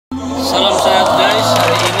Salam sehat guys,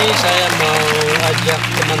 hari ini saya mau ajak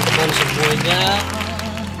teman-teman semuanya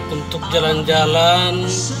untuk jalan-jalan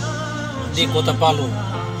di kota Palu.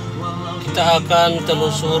 Kita akan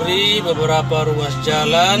telusuri beberapa ruas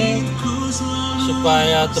jalan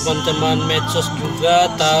supaya teman-teman medsos juga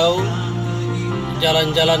tahu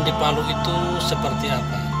jalan-jalan di Palu itu seperti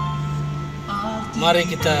apa. Mari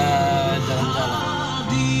kita jalan-jalan.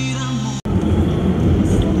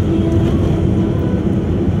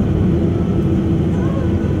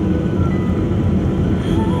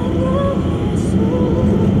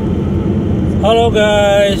 Halo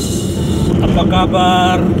guys, apa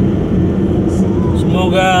kabar?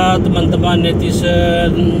 Semoga teman-teman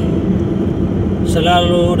netizen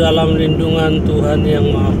selalu dalam lindungan Tuhan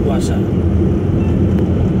Yang Maha Kuasa.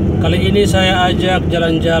 Kali ini saya ajak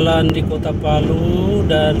jalan-jalan di kota Palu,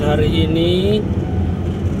 dan hari ini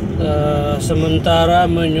sementara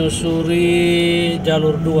menyusuri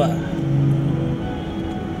jalur 2.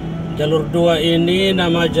 Jalur 2 ini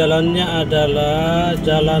nama jalannya adalah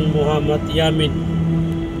Jalan Muhammad Yamin.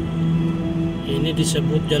 Ini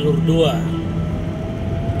disebut jalur 2.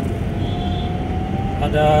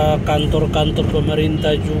 Ada kantor-kantor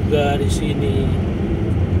pemerintah juga di sini.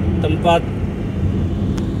 Tempat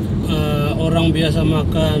orang biasa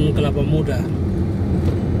makan kelapa muda.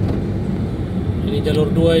 Ini jalur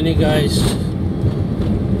 2 ini guys.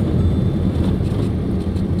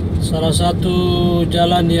 Salah satu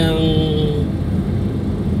jalan yang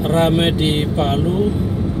ramai di Palu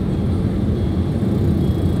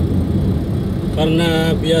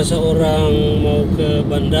karena biasa orang mau ke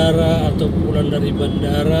bandara atau pulang dari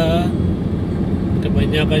bandara,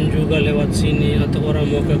 kebanyakan juga lewat sini, atau orang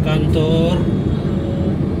mau ke kantor,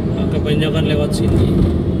 kebanyakan lewat sini.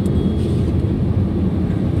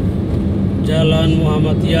 Jalan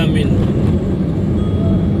Muhammad Yamin.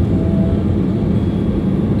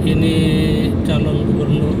 Ini calon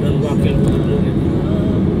gubernur dan wakil gubernur ini.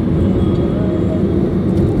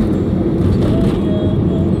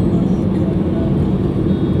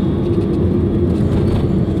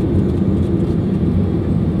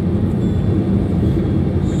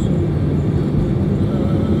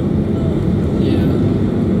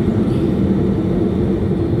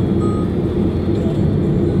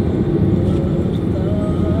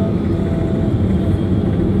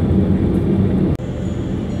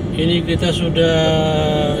 Ini kita sudah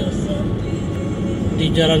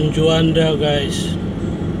di Jalan Juanda guys.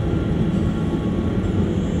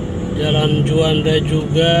 Jalan Juanda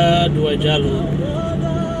juga 2 jalur.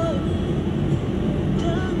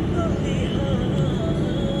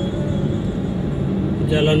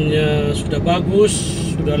 Jalannya sudah bagus,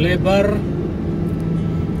 sudah lebar.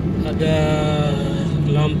 Ada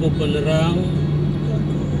lampu penerang.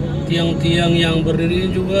 Tiang-tiang yang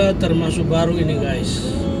berdiri juga termasuk baru ini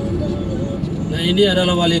guys. Nah, ini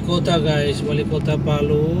adalah wali kota guys, wali kota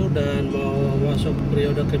Palu, dan mau masuk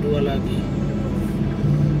periode kedua lagi.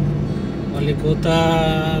 Wali kota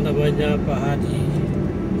namanya Pak Hadi.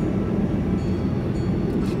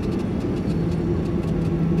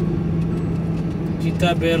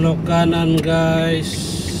 Kita belok kanan guys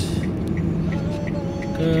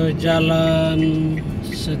ke Jalan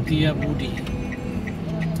Setiabudi.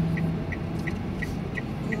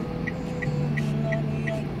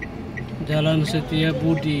 Jalan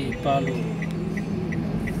Setiabudi, Palu.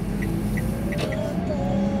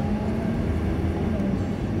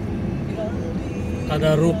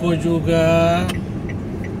 Ada ruko juga.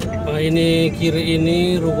 Nah, ini kiri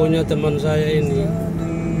ini rukonya teman saya ini,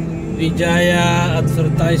 Jejak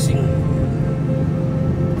Advertising.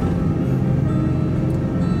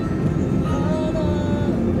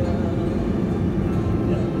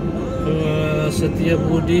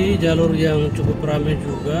 Setiabudi jalur yang cukup ramai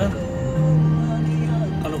juga.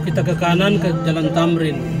 Kita ke kanan ke Jalan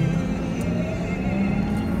Tamrin,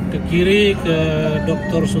 ke kiri ke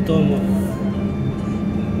Dr. Sutomo.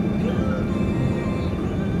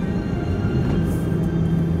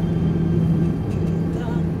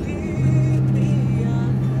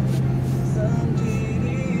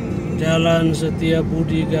 Jalan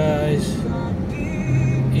Setiabudi guys.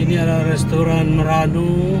 Ini adalah restoran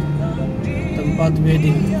Meranu, tempat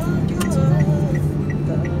wedding.